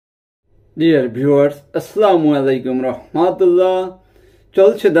Dear viewers, আসসালামু আলাইকুম রহমাতুল্লাহ।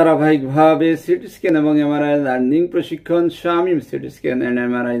 চলছে ধারাবাহিকভাবে সিটি স্ক্যান এবং এমআরআই লার্নিং প্রশিক্ষণ Shamim CT scan and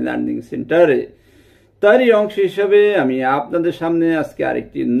MRI learning সেন্টারে। তারই অংশ হিসাবে আমি আপনাদের সামনে আজকে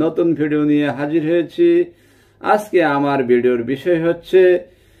আরেকটি নতুন ভিডিও নিয়ে হাজির হয়েছি। আজকে আমার ভিডিওর বিষয় হচ্ছে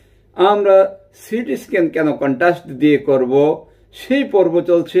আমরা সিটি স্ক্যান কেন কন্ট্রাস্ট দিয়ে করব, সেই পর্ব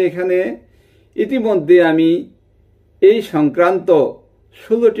চলছে এখানে। ইতিমধ্যে আমি এই সংক্রান্ত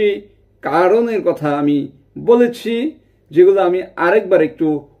 16টি কারণের কথা আমি বলেছি, যেগুলো আমি আরেকবার একটু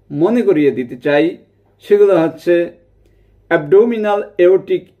মনে করিয়ে দিতে চাই। সেগুলো হচ্ছে abdominal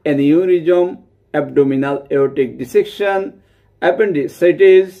aortic aneurysm, abdominal aortic dissection,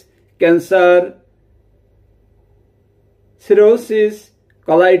 appendicitis, cancer, cirrhosis,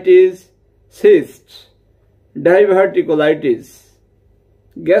 colitis, cyst, diverticulitis,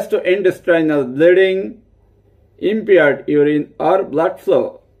 gastrointestinal bleeding, impaired urine or blood flow,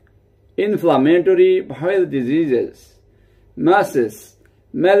 inflammatory bowel diseases, masses,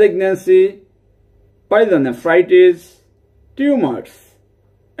 malignancy, pyelonephritis, tumors,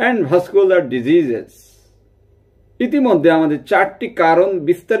 and vascular diseases. ইতিমধ্যে আমাদের 4টি কারণ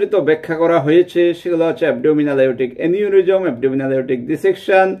বিস্তারিত ব্যাখ্যা করা হয়েছে। সেগুলো হচ্ছে abdominal aortic aneurysm, abdominal aortic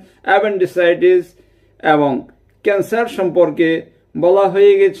dissection, appendicitis এবং ক্যান্সার সম্পর্কে বলা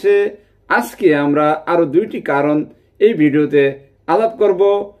হয়ে গেছে। আজকে আমরা আরো 2টি কারণ এই ভিডিওতে আলাপ করব।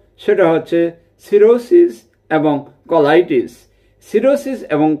 সেটা হচ্ছে সিরোসিস এবং কোলাইটিস। সিরোসিস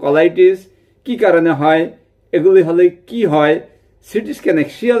এবং কোলাইটিস কি কারণে হয়, এগুলি হলে কি হয়, সিটি স্ক্যান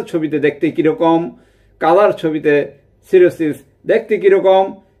এক্সিয়াল ছবিতে দেখতে কিরকম, কালার ছবিতে সিরোসিস দেখতে কিরকম,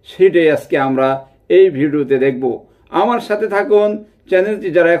 সেটাই আজকে আমরা এই ভিডিওতে দেখব। আমার সাথে থাকুন। চ্যানেলটি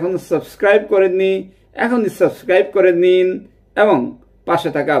যারা এখন সাবস্ক্রাইব করেননি, এখনই সাবস্ক্রাইব করে নিন এবং পাশে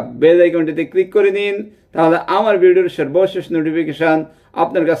থাকা বেল আইকনটিতে ক্লিক করে নিন, তাহলে আমার ভিডিওর সর্বশেষ নোটিফিকেশন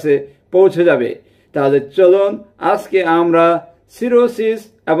আপনার কাছে পৌঁছে যাবে। তাহলে চলুন আজকে আমরা সিরোসিস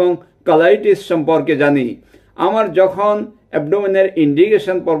এবং কোলাইটিস সম্পর্কে জানি। আমার যখন অ্যাবডোমেনের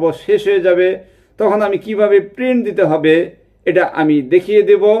ইন্ডিকেশন পর্ব শেষ হয়ে যাবে, তখন আমি কিভাবে প্রিন্ট দিতে হবে এটা আমি দেখিয়ে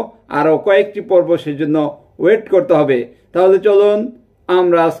দেব। আরও কয়েকটি পর্ব সেজন্য ওয়েট করতে হবে। তাহলে চলুন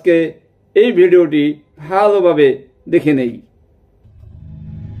আমরা আজকে এই ভিডিওটি ভালোভাবে দেখে নেই।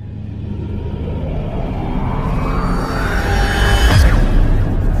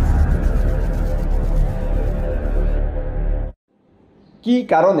 কি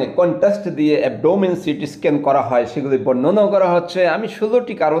কারণে কন্ট্রাস্ট দিয়ে অ্যাবডোমেন সিটি স্ক্যান করা হয় সেগুলি বর্ণনা করা হচ্ছে। আমি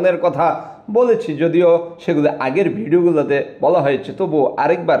 16টি কারণের কথা বলেছি, যদিও সেগুলো আগের ভিডিওগুলোতে বলা হয়েছে, তবুও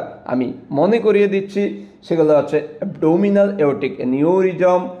আরেকবার আমি মনে করিয়ে দিচ্ছি। সেগুলো হচ্ছে abdominal aortic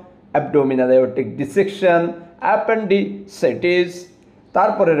aneurysm, abdominal aortic dissection, appendicitis,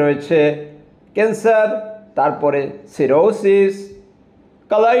 তারপরে রয়েছে ক্যান্সার, তারপরে cirrhosis,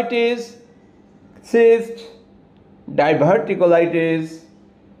 colitis, cyst, diverticulitis,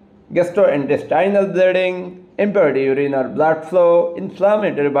 gastrointestinal bleeding, impaired urine or blood flow,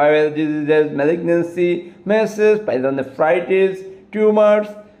 inflammatory bowel diseases, malignancy, masses, pyelonephritis, tumors,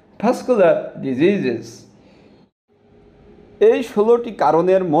 vascular diseases. এই 16টি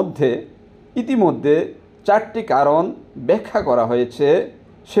কারণের মধ্যে ইতিমধ্যে 4টি কারণ ব্যাখ্যা করা হয়েছে।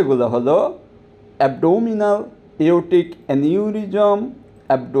 সেগুলো হলো abdominal aortic aneurysm,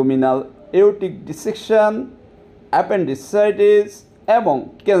 abdominal aortic dissection, appendicitis এবং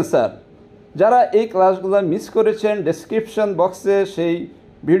ক্যান্সার। যারা এই ক্লাসগুলো মিস করেছেন, ডেসক্রিপশন বক্সে সেই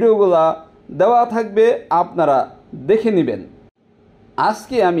ভিডিওগুলো দেওয়া থাকবে, আপনারা দেখে নেবেন।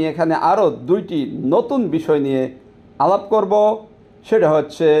 আজকে আমি এখানে আরও 2টি নতুন বিষয় নিয়ে আলাপ করব। সেটা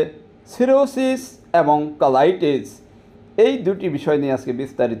হচ্ছে সিরোসিস এবং কোলাইটিস। এই 2টি বিষয় নিয়ে আজকে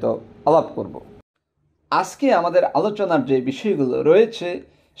বিস্তারিত আলাপ করব। আজকে আমাদের আলোচনার যে বিষয়গুলো রয়েছে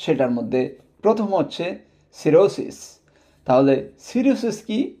সেটার মধ্যে প্রথম হচ্ছে সিরোসিস। তাহলে সিরোসিস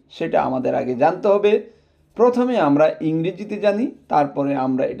কি সেটা আমাদের আগে জানতে হবে। প্রথমে আমরা ইংরেজিতে জানি, তারপরে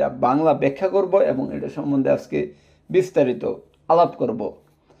আমরা এটা বাংলা ব্যাখ্যা করব এবং এটা সম্বন্ধে আজকে বিস্তারিত আলাপ করব।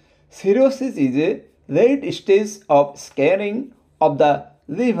 Cirrhosis is a late stage of স্ক্যারিং of the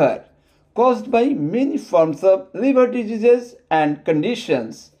liver caused by many forms of liver diseases and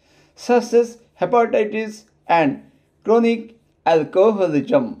conditions such as hepatitis and chronic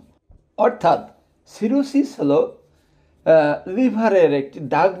alcoholism। অর্থাৎ সিরোসিস হলো লিভারের একটি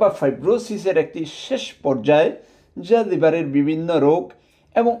দাগ বা ফাইব্রোসিসের একটি শেষ পর্যায়, যা লিভারের বিভিন্ন রোগ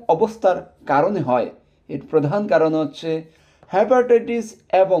এবং অবস্থার কারণে হয়। এর প্রধান কারণ হচ্ছে হেপাটাইটিস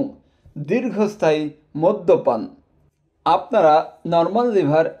এবং দীর্ঘস্থায়ী মদ্যপান। আপনারা নর্মাল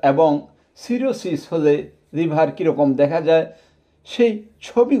লিভার এবং সিরোসিস হলে লিভার কীরকম দেখা যায় সেই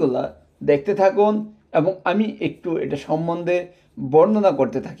ছবিগুলা দেখতে থাকুন এবং আমি একটু এটা সম্বন্ধে বর্ণনা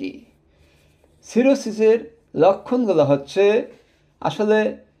করতে থাকি। সিরোসিসের লক্ষণগুলো হচ্ছে আসলে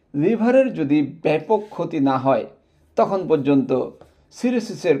লিভারের যদি ব্যাপক ক্ষতি না হয় তখন পর্যন্ত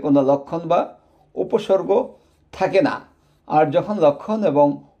সিরোসিসের কোনো লক্ষণ বা উপসর্গ থাকে না। আর যখন লক্ষণ এবং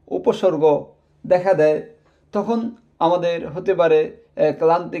উপসর্গ দেখা দেয় তখন আমাদের হতে পারে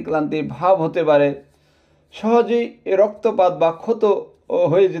ক্লান্তি ক্লান্তি ভাব হতে পারে, সহজেই রক্তপাত বা ক্ষত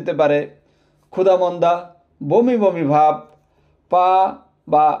হয়ে যেতে পারে, ক্ষুধামন্দা, বমি বমি ভাব, পা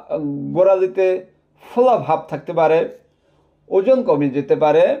বা গোড়ালিতে ফোলা ভাব থাকতে পারে, ওজন কমে যেতে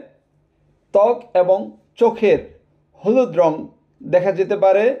পারে, ত্বক এবং চোখের হলুদ রং দেখা যেতে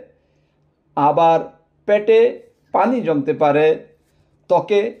পারে, আবার পেটে পানি জমতে পারে,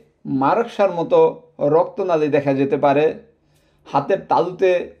 ত্বকে মারকসার মতো রক্তনালী দেখা যেতে পারে, হাতের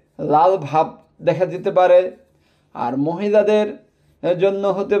তালুতে লাল ভাব দেখা যেতে পারে। আর মহিলাদের জন্য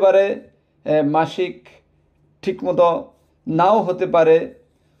হতে পারে মাসিক ঠিকমতো নাও হতে পারে।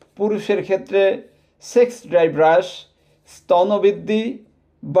 পুরুষের ক্ষেত্রে সেক্স ড্রাইভ হ্রাস, স্তনবৃদ্ধি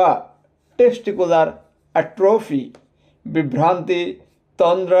বা টেস্টিকুলার অ্যাট্রফি, বিভ্রান্তি,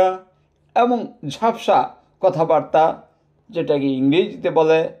 তন্দ্রা এবং ঝাপসা কথাবার্তা, যেটাকে ইংরেজিতে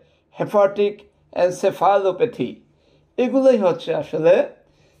বলে হেপাটিক এনসেফালোপ্যাথি, এগুলোই হচ্ছে আসলে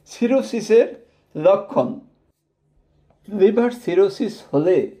সিরোসিসের লক্ষণ। লিভার সিরোসিস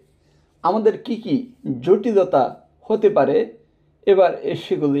হলে আমাদের কি কি জটিলতা হতে পারে এবার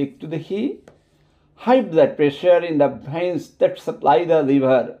সেগুলো একটু দেখি। High blood pressure in the veins that supply the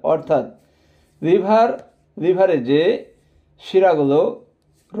liver, অর্থাৎ লিভারে যে শিরাগুলো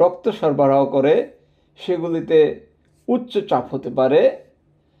রক্ত সরবরাহ করে সেগুলিতে উচ্চ চাপ হতে পারে।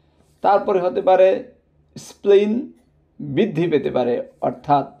 তারপরে হতে পারে স্প্লিন বৃদ্ধি পেতে পারে,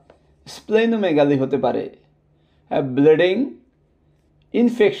 অর্থাৎ স্প্লেনোমেগালি হতে পারে, ব্লিডিং,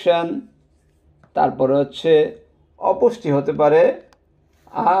 ইনফেকশন, তারপরে হচ্ছে অপুষ্টি হতে পারে,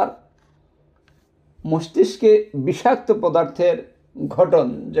 আর মস্তিষ্কে বিষাক্ত পদার্থের গঠন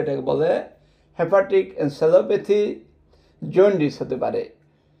যেটাকে বলে হেপাটিক এনসেফালোপ্যাথি, জন্ডিস হতে পারে,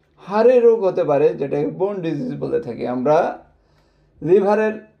 হাড়ের রোগ হতে পারে যেটাকে বোন ডিজিজ বলে থাকি আমরা।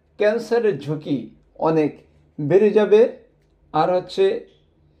 লিভারের ক্যান্সারের ঝুঁকি অনেক বেড়ে যাবে। আর হচ্ছে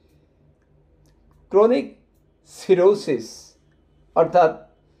ক্রনিক সিরোসিস, অর্থাৎ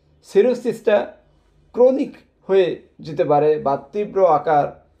সিরোসিসটা ক্রনিক হয়ে যেতে পারে বা তীব্র আকার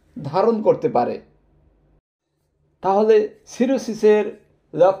ধারণ করতে পারে। তাহলে সিরোসিসের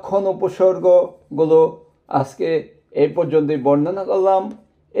লক্ষণ উপসর্গগুলো আজকে এই পর্যন্তই বর্ণনা করলাম।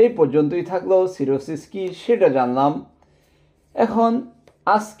 এই পর্যন্তই থাকলো সিরোসিস কি সেটা জানলাম। এখন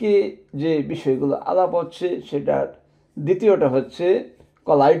আজকে যে বিষয়গুলো আলাপ হচ্ছে সেটার দ্বিতীয়টা হচ্ছে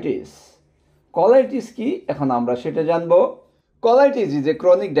কোলাইটিস। কোলাইটিস কি এখন আমরা সেটা জানবো। Colitis is a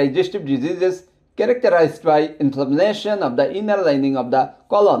chronic digestive disease characterized by inflammation of the inner lining of the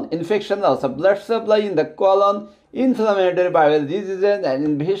colon, infection of the blood supply in the colon, inflammatory bowel diseases, and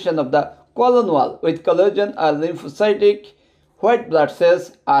invasion of the colon wall with collagen or lymphocytic white blood cells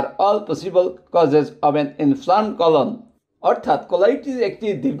are all possible causes of an inflamed colon. অর্থাৎ colitis একটি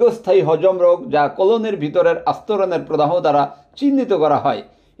দীর্ঘস্থায়ী হজম রোগ যা কোলনের ভিতরের আস্তরণের প্রদাহ দ্বারা চিহ্নিত করা হয়।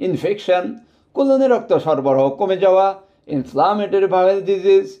 ইনফেকশন, কোলনে রক্ত সরবরাহ কমে যাওয়া, ইনফ্লামেটরি বাউল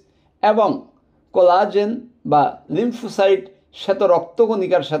ডিজিজ এবং কোলাজেন বা লিম্ফোসাইট শ্বেত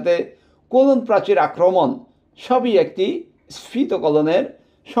রক্তকণিকার সাথে কোলন প্রাচীর আক্রমণ সবই একটি স্ফীত কোলনের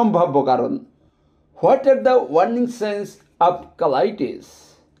সম্ভাব্য কারণ। What are the warning signs of colitis?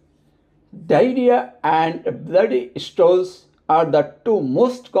 Diarrhea and bloody stools are the two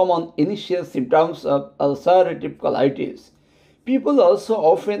most common initial symptoms of ulcerative colitis. People also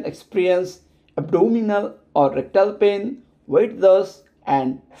often experience abdominal or rectal pain, weight loss, and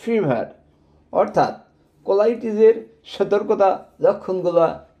fever. অর্থাৎ কোলাইটিসের সতর্কতা লক্ষণগুলো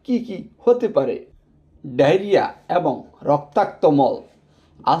কি কি হতে পারে? Diarrhoea এবং রক্তাক্ত মল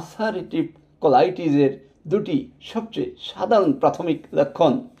ulcerative কোলাইটিসের দুটি সবচেয়ে সাধারণ প্রাথমিক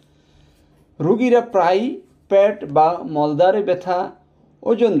লক্ষণ। রোগীরা প্রায়ই পেট বা মলদ্বারে ব্যথা,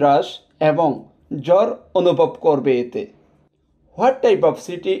 ওজন হ্রাস এবং জ্বর অনুভব করবে এতে। What type of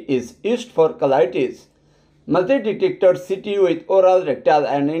city is used for colitis? Multi-detector CT with oral, rectal,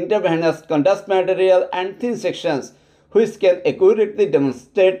 and intravenous contrast material and thin sections, which can accurately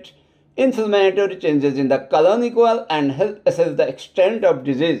demonstrate inflammatory changes in the colonic wall and help assess the extent of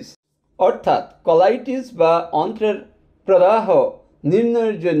disease. অর্থাৎ colitis বা অন্ত্রের প্রদাহ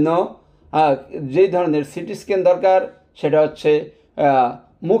নির্ণয়ের জন্য যে ধরনের CT scan দরকার সেটা হচ্ছে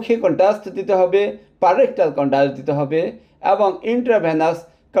মুখে কন্ট্রাস্ট দিতে হবে, পারেক্টাল কন্ট্রাস্ট দিতে হবে এবং ইন্ট্রাভেনাস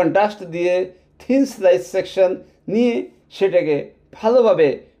কন্ট্রাস্ট দিয়ে থিন স্লাইস সেকশন নিয়ে সেটাকে ভালোভাবে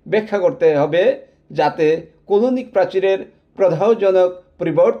ব্যাখ্যা করতে হবে যাতে কোলনিক প্রাচীরের প্রদাহজনক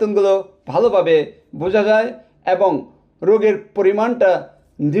পরিবর্তনগুলো ভালোভাবে বোঝা যায় এবং রোগের পরিমাণটা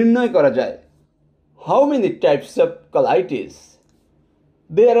নির্ণয় করা যায়। How many types of colitis?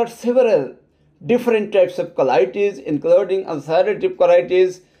 There are several different types of colitis, including ulcerative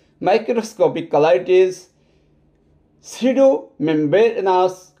colitis, microscopic colitis,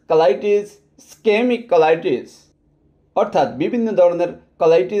 pseudomembranous colitis, ischemic colitis. অর্থাৎ বিভিন্ন ধরনের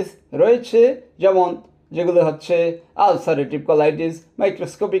কলাইটিস রয়েছে, যেমন যেগুলো হচ্ছে আলসারেটিভ কলাইটিস,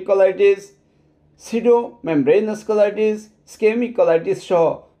 মাইক্রোস্কোপিক কলাইটিস, সিডোমেমব্রেনাস কলাইটিস, স্কেমিক কলাইটিস সহ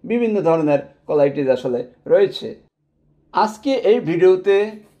বিভিন্ন ধরনের কলাইটিস আসলে রয়েছে। আজকে এই ভিডিওতে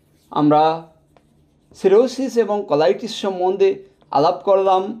আমরা সিরোসিস এবং কলাইটিস সম্বন্ধে আলাপ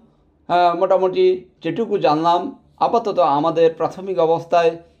করলাম। মোটামুটি যেটুকু জানলাম আপাতত আমাদের প্রাথমিক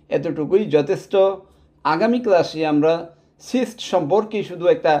অবস্থায় এতটুকুই যথেষ্ট। আগামী ক্লাসে আমরা সিস্ট সম্পর্কে শুধু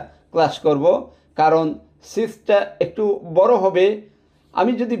একটা ক্লাস করব, কারণ সিস্টটা একটু বড় হবে।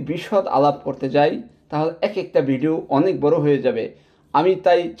 আমি যদি বিশদ আলাপ করতে যাই তাহলে এক একটা ভিডিও অনেক বড় হয়ে যাবে। আমি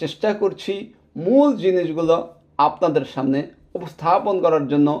তাই চেষ্টা করছি মূল জিনিসগুলো আপনাদের সামনে উপস্থাপন করার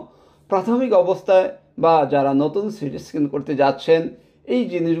জন্য। প্রাথমিক অবস্থায় বা যারা নতুন সিটি স্ক্যান করতে যাচ্ছেন, এই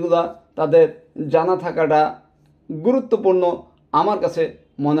জিনিসগুলো তাদের জানা থাকাটা গুরুত্বপূর্ণ আমার কাছে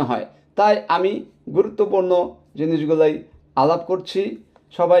মনে হয়, তাই আমি গুরুত্বপূর্ণ জিনিসগুলোই আলাপ করছি।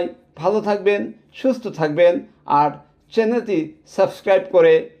 সবাই ভালো থাকবেন, সুস্থ থাকবেন, আর চ্যানেলটি সাবস্ক্রাইব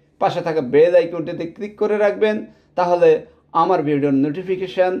করে পাশে থাকা বেল আইকনটিতে ক্লিক করে রাখবেন, তাহলে আমার ভিডিওর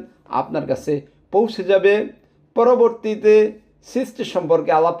নোটিফিকেশান আপনার কাছে পৌঁছে যাবে। পরবর্তীতে সিস্ট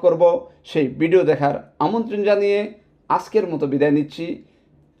সম্পর্কে আলাপ করব, সেই ভিডিও দেখার আমন্ত্রণ জানিয়ে আজকের মতো বিদায় নিচ্ছি।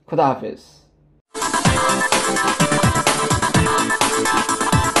 খোদা হাফেজ।